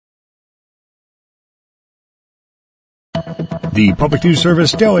The Public News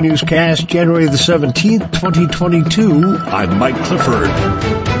Service Daily Newscast, January the 17th, 2022. I'm Mike Clifford.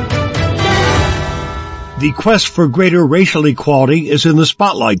 The quest for greater racial equality is in the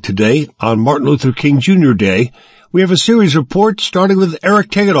spotlight today on Martin Luther King Jr. Day. We have a series of reports starting with Eric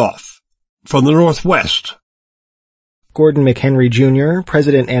Tegetthoff from the Northwest. Gordon McHenry Jr.,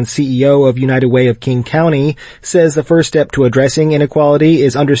 President and CEO of United Way of King County, says the first step to addressing inequality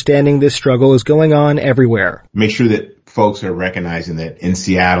is understanding this struggle is going on everywhere. Make sure that folks are recognizing that in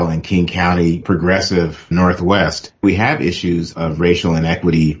Seattle and King County, progressive Northwest, we have issues of racial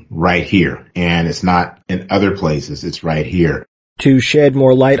inequity right here. And it's not in other places, it's right here. To shed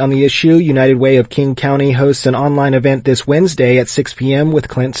more light on the issue, United Way of King County hosts an online event this Wednesday at 6 p.m. with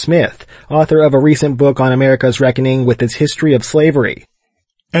Clint Smith, author of a recent book on America's reckoning with its history of slavery.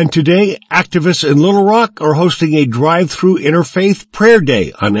 And today, activists in Little Rock are hosting a drive-through interfaith prayer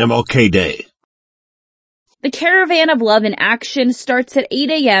day on MLK Day. The Caravan of Love in Action starts at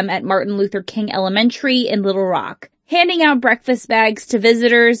 8 a.m. at Martin Luther King Elementary in Little Rock, handing out breakfast bags to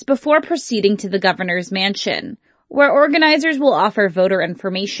visitors before proceeding to the governor's mansion, where organizers will offer voter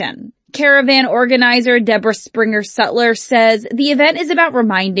information. Caravan organizer Deborah Springer-Sutler says the event is about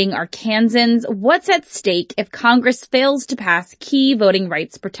reminding Arkansans what's at stake if Congress fails to pass key voting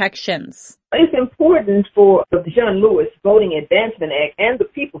rights protections. It's important for the John Lewis Voting Advancement Act and the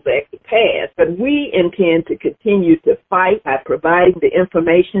People's Act to pass, but we intend to continue to fight by providing the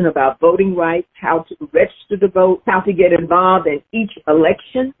information about voting rights, how to register to vote, how to get involved in each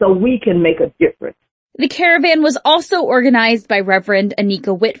election so we can make a difference. The caravan was also organized by Reverend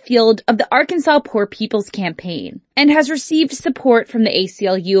Anika Whitfield of the Arkansas Poor People's Campaign and has received support from the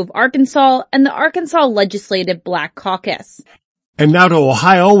ACLU of Arkansas and the Arkansas Legislative Black Caucus. And now to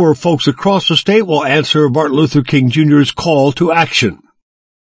Ohio, where folks across the state will answer Martin Luther King Jr.'s call to action.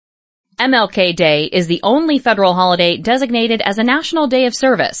 MLK Day is the only federal holiday designated as a National Day of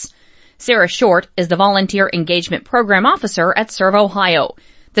Service. Sarah Short is the Volunteer Engagement Program Officer at Serve Ohio,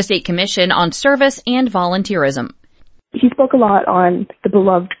 the State Commission on Service and Volunteerism. He spoke a lot on the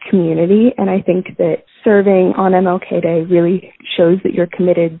beloved community, and I think that serving on MLK Day really shows that you're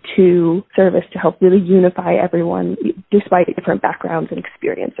committed to service to help really unify everyone despite different backgrounds and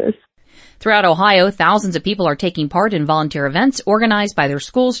experiences. Throughout Ohio, thousands of people are taking part in volunteer events organized by their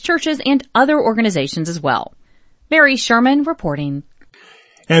schools, churches, and other organizations as well. Mary Sherman reporting.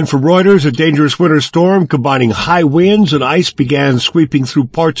 And for Reuters, a dangerous winter storm combining high winds and ice began sweeping through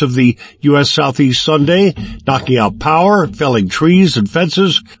parts of the U.S. Southeast Sunday, knocking out power, felling trees and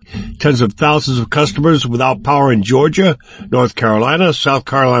fences. Tens of thousands of customers without power in Georgia, North Carolina, South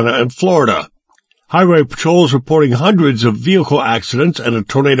Carolina, and Florida. Highway patrols reporting hundreds of vehicle accidents, and a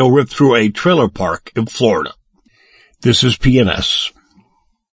tornado ripped through a trailer park in Florida. This is PNS.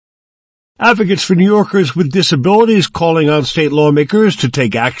 Advocates for New Yorkers with disabilities calling on state lawmakers to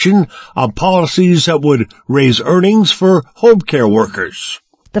take action on policies that would raise earnings for home care workers.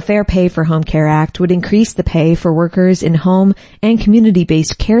 The Fair Pay for Home Care Act would increase the pay for workers in home and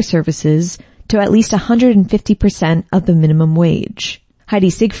community-based care services to at least 150% of the minimum wage. Heidi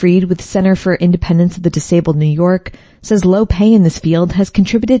Siegfried with Center for Independence of the Disabled New York says low pay in this field has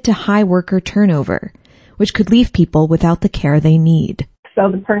contributed to high worker turnover, which could leave people without the care they need. So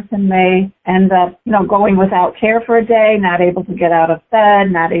the person may end up, going without care for a day, not able to get out of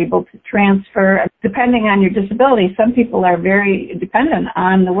bed, not able to transfer. Depending on your disability, some people are very dependent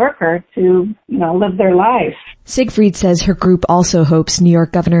on the worker to, live their life. Siegfried says her group also hopes New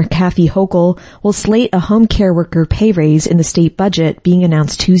York Governor Kathy Hochul will slate a home care worker pay raise in the state budget being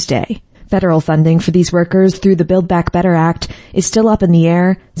announced Tuesday. Federal funding for these workers through the Build Back Better Act is still up in the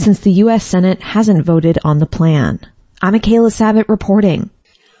air since the U.S. Senate hasn't voted on the plan. I'm Michaela Sabat reporting.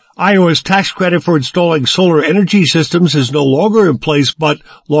 Iowa's tax credit for installing solar energy systems is no longer in place, but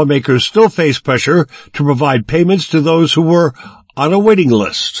lawmakers still face pressure to provide payments to those who were on a waiting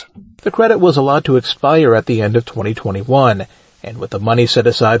list. The credit was allowed to expire at the end of 2021, and with the money set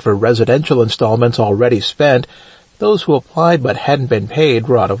aside for residential installments already spent, those who applied but hadn't been paid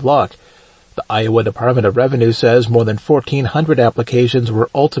were out of luck. The Iowa Department of Revenue says more than 1,400 applications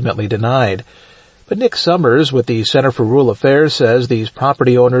were ultimately denied. But Nick Summers with the Center for Rural Affairs says these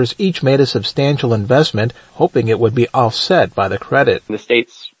property owners each made a substantial investment, hoping it would be offset by the credit. The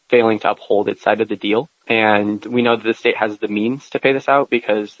state's failing to uphold its side of the deal, and we know that the state has the means to pay this out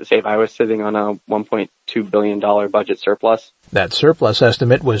because the state of Iowa is sitting on a $1.2 billion budget surplus. That surplus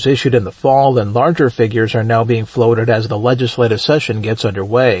estimate was issued in the fall, and larger figures are now being floated as the legislative session gets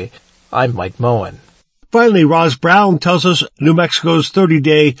underway. I'm Mike Moen. Finally, Roz Brown tells us New Mexico's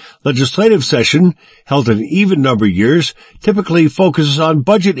 30-day legislative session, held in even number years, typically focuses on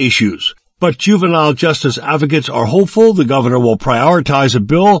budget issues. But juvenile justice advocates are hopeful the governor will prioritize a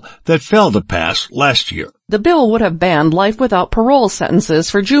bill that failed to pass last year. The bill would have banned life without parole sentences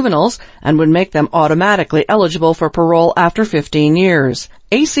for juveniles and would make them automatically eligible for parole after 15 years.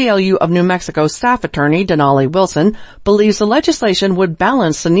 ACLU of New Mexico staff attorney Denali Wilson believes the legislation would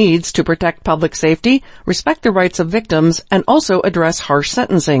balance the needs to protect public safety, respect the rights of victims, and also address harsh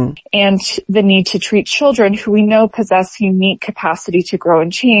sentencing. And the need to treat children who we know possess unique capacity to grow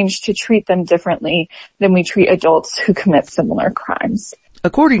and change, to treat them differently than we treat adults who commit similar crimes.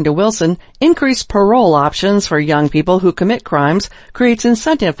 According to Wilson, increased parole options for young people who commit crimes creates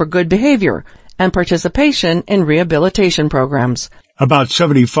incentive for good behavior and participation in rehabilitation programs. About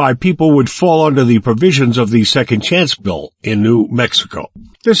 75 people would fall under the provisions of the Second Chance Bill in New Mexico.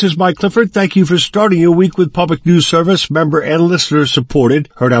 This is Mike Clifford. Thank you for starting your week with Public News Service, member and listener supported,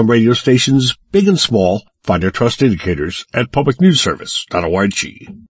 heard on radio stations big and small. Find our trust indicators at publicnewsservice.org.